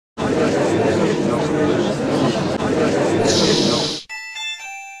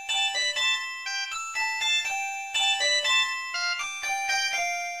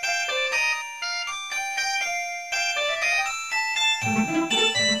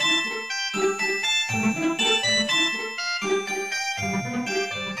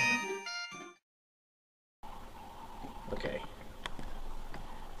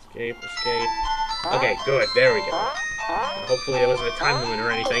Okay, good. There we go. Hopefully there wasn't a time limit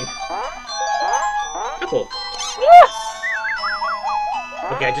or anything. Apple.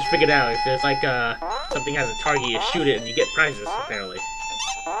 Okay, I just figured out if there's like something has a target, you shoot it and you get prizes. Apparently.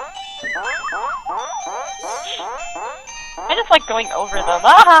 I just like going over them.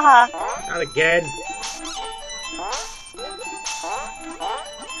 Ah! Not again.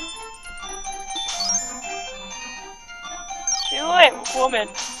 Do it, woman.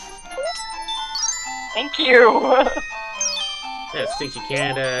 Thank you. Yeah, since you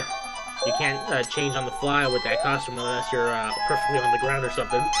can't change on the fly with that costume unless you're perfectly on the ground or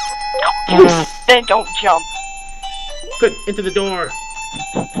something. Then don't jump. Good, into the door.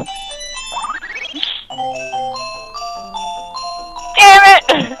 Damn it!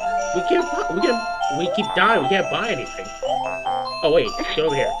 We keep dying. We can't buy anything. Oh wait, get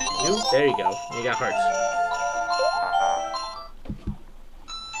over here. There you go. You got hearts.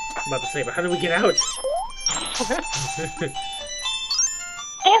 I'm about to say, but how do we get out?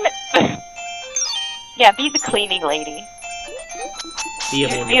 Damn it! Yeah, be the cleaning lady. Be a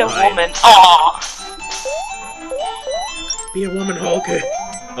woman. Aww. Be a woman, Hulk.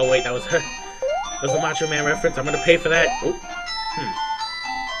 Oh wait, that was a Macho Man reference. I'm gonna pay for that. Oh.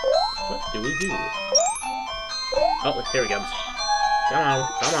 What do we do? Oh, here he comes.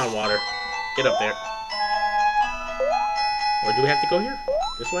 Come on, water. Get up there. Or do we have to go here?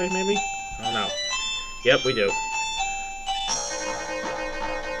 This way, maybe? Oh no. Yep, we do.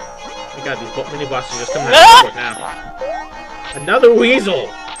 We got these mini bosses just coming out of the now. Another weasel!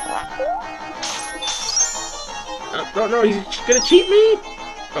 No, he's gonna cheat me?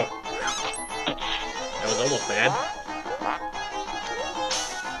 Oh. That was almost bad.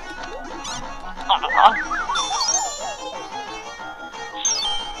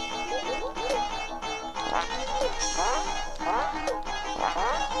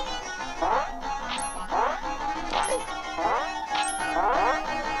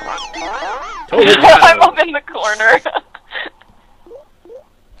 I'm up in the corner.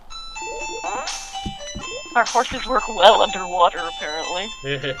 Our horses work well underwater, apparently.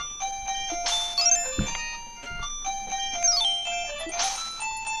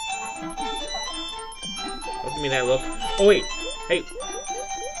 Don't give me that look. Oh wait, hey.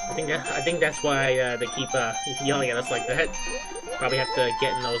 I think that's why they keep yelling at us like that. Probably have to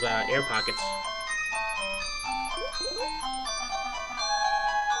get in those air pockets.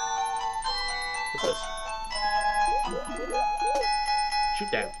 What's this?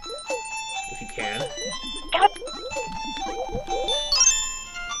 Shoot that. If you can.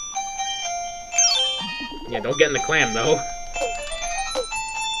 Yeah, don't get in the clam, though.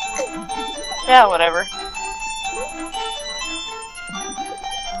 Yeah, whatever.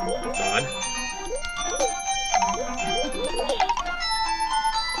 That's odd.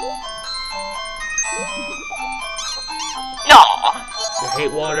 No! You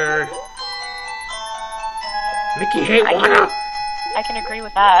hate water. Mickey hate water! I can agree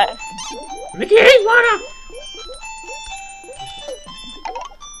with that. Mickey hate water!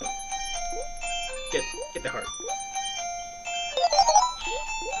 Get the heart.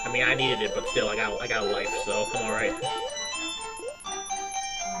 I mean, I needed it, but still, I got a life, so I'm alright.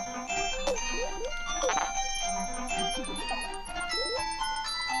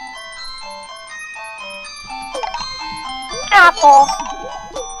 Apple!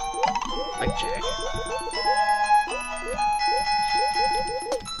 Like Jack.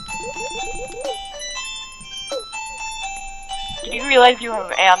 Did you realize you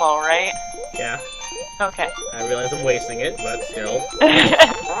have ammo, right? Yeah. Okay. I realize I'm wasting it, but still.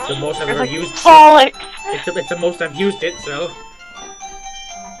 It's the most I've ever used. It's the most I've used it, so.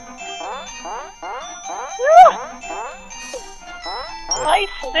 Nice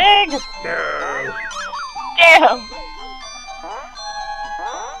thing! No. Damn!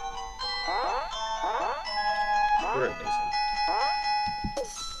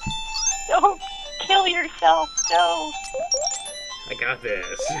 Don't kill yourself, no! I got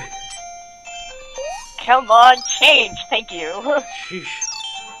this. Come on, change, thank you. Sheesh.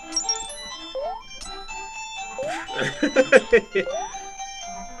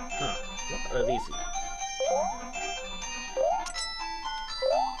 Huh. What are these?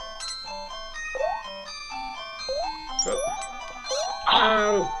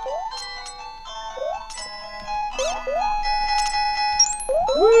 Oh.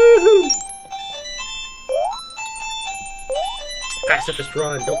 Woohoo! Pacifist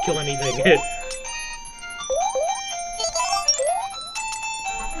run, don't kill anything.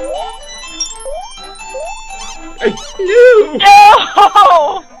 Hey, no!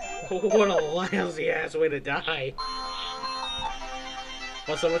 No! What a lousy ass way to die.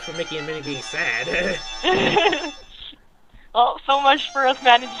 Well, so much for Mickey and Minnie being sad. Well, so much for us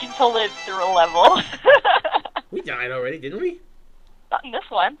managing to live through a level. We died already, didn't we? Not in this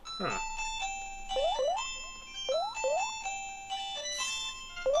one. Huh.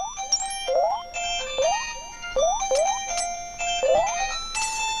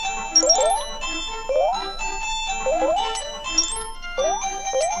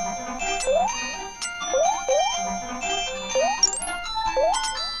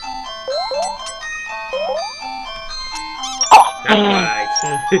 That's right.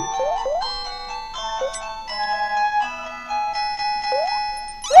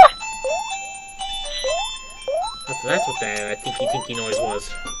 That's what that tinky tinky noise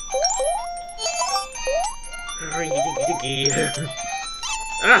was. Rinky tinky tinky.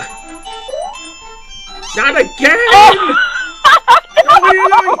 Ah! Not again! Oh! No!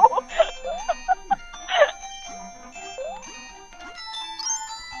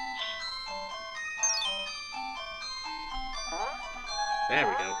 There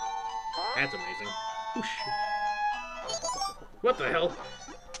we go. That's amazing. Whoosh. What the hell?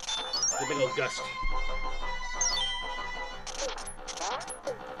 The big old gust.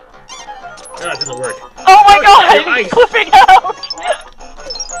 Oh, it doesn't work. Oh my god! Ice. It's clipping out!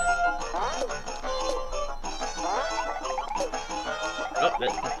 Oh,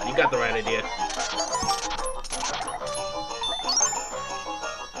 you got the right idea. I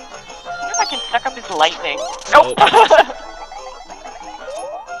wonder if I can suck up his lightning. Nope!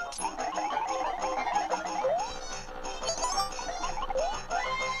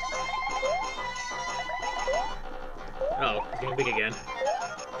 Oh, it's getting big again.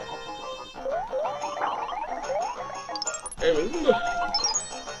 There we go.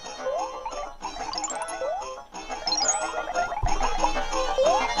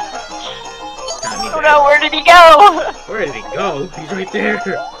 Oh no, where did he go? Where did he go? He's right there.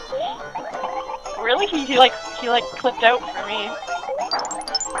 Really? He like clipped out for me.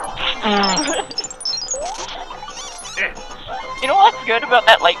 You know what's good about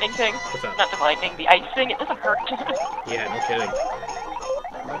that lightning thing? What's up? Not the lightning, the ice thing, it doesn't hurt. Yeah, no kidding.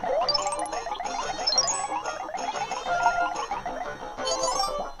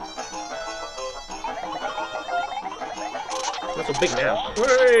 Not so big now.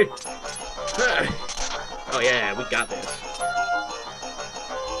 Hooray! Oh yeah, we got this.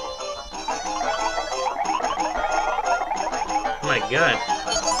 Oh my god.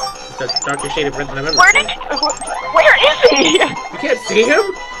 It's a darker shade of red than I've ever seen. Where is he? You can't see him?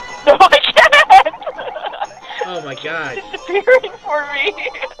 No, I can't! Oh my god. He's disappearing for me.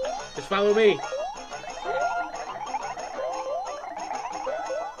 Just follow me.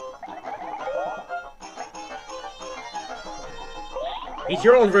 He's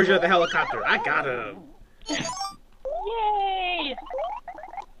your own version of the helicopter. I got him. Yay!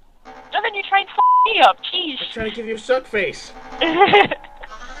 And then you try and f me up, jeez. I'm trying to give you a suck face. I'm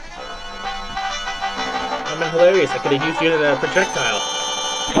hilarious. I could have used you as a projectile.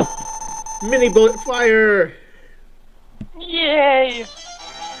 Mini bullet fire. Yay!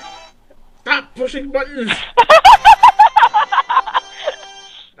 Stop pushing buttons.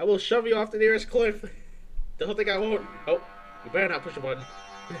 I will shove you off the nearest cliff. Don't think I won't. Oh, you better not push a button.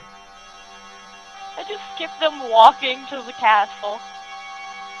 I just skipped them walking to the castle.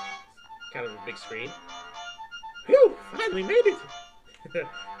 Kind of a big screen. Phew! Finally made it!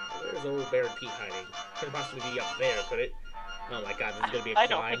 There's old Bear Pete hiding. Couldn't possibly be up there, could it? Oh my god, this is gonna be a I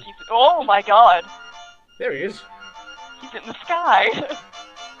climb. don't think he's... Oh my god! There he is. He's in the sky!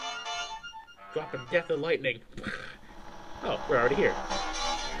 Dropping death and lightning. Oh, we're already here.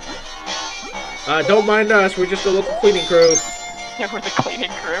 Don't mind us, we're just a local cleaning crew. We're the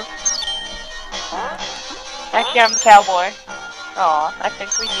cleaning crew. Actually, I'm the cowboy. Aw, I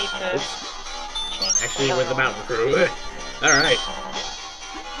think we need to change. Actually, we're the mountain crew. Alright.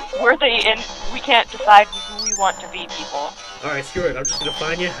 We're the we can't decide who we want to be, people. Alright, screw it. I'm just gonna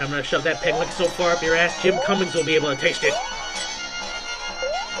find you. I'm gonna shove that penguin so far up your ass, Jim Cummins will be able to taste it.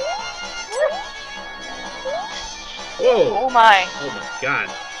 Whoa! Oh my. Oh my god.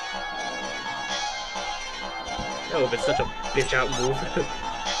 That would have been such a bitch out move.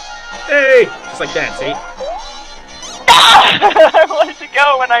 Hey! Just like that, see? I wanted to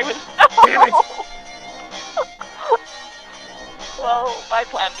go when I was... Damn it! Well, my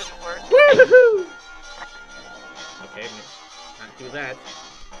plan didn't work. Woohoo! Okay, not do that.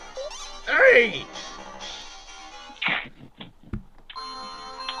 Hey!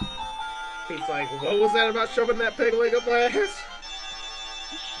 He's like, what was that about shoving that pig leg up my ass?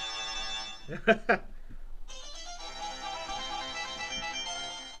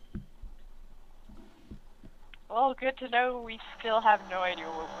 Well, good to know we still have no idea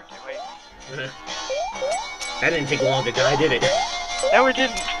what we're doing. That didn't take long to die, did it? No, it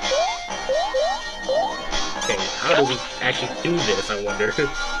didn't. Okay, how do we actually do this, I wonder?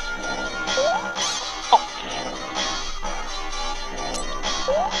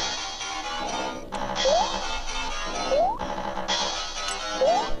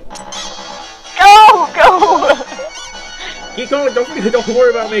 Go! Keep going, don't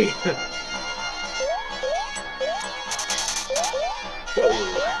worry about me! Whoa,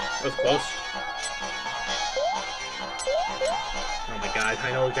 that was close. Oh my god,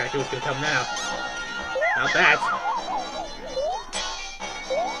 I know exactly what's gonna come now. Not that.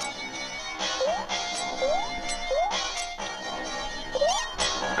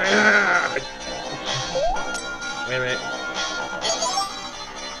 Ah! Wait a minute.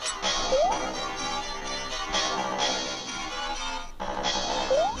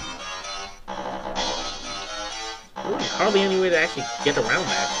 Hardly any way to actually get around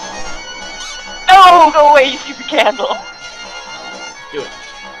that. No! Go away, you stupid candle! Do it.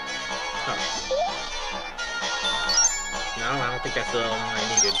 Oh. No, I don't think that's the one I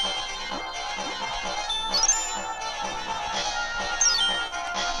needed.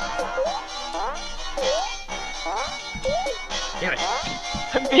 Damn it.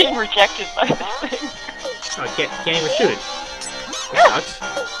 I'm being rejected by this thing. Oh, I can't even shoot it. That sucks.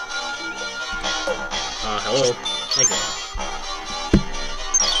 Hello. Thank you.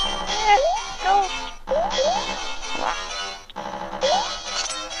 Yeah, go.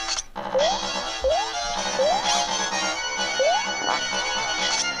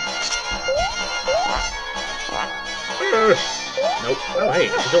 Nope. Oh, hey,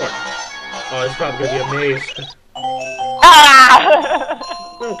 it's a door. Oh, this is probably gonna be a maze. Ah!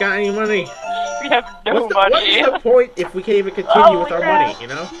 We don't got any money. We have no money. What's the point if we can't even continue with our money, you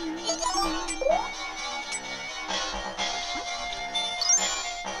know?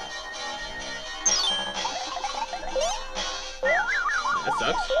 That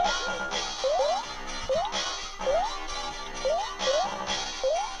sucks.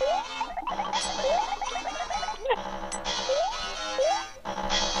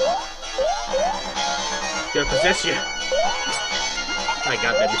 Gonna possess you. My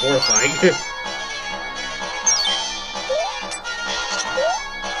god, that'd be horrifying.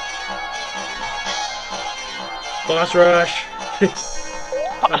 Boss rush.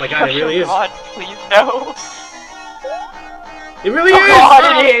 Oh my god, it really is. God, please no. It really is! God,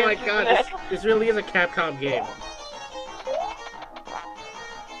 Oh it my is. god, this really is a Capcom game.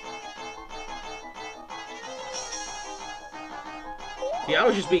 See, I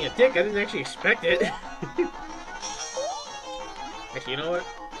was just being a dick. I didn't actually expect it. Actually, you know what?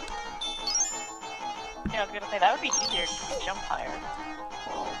 Yeah, I was gonna say, that would be easier if you could jump higher.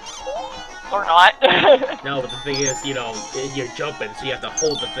 Or not. No, but the thing is, you know, you're jumping, so you have to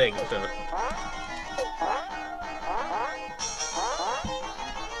hold the thing to...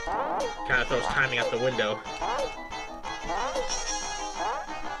 Kind of throws timing out the window.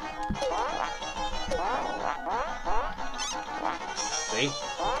 See?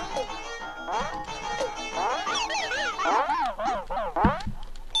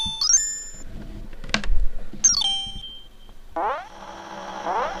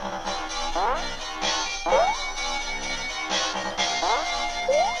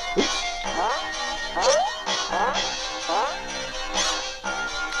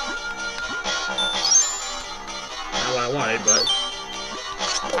 Not what I wanted, but...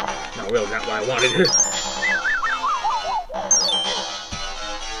 No, really not what I wanted.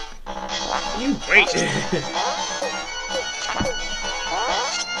 You wait!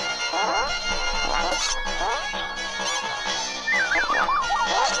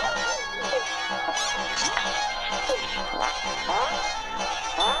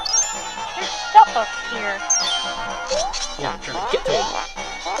 There's stuff up here. Yeah, I'm trying to get to him.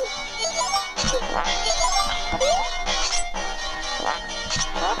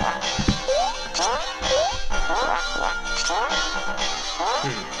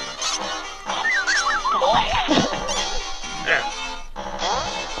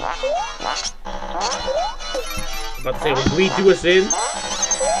 About to say, will greed do us in?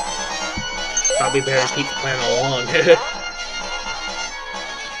 Probably better keep the plan all along.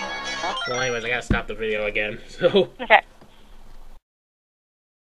 Well, anyways, I gotta stop the video again, so... Okay.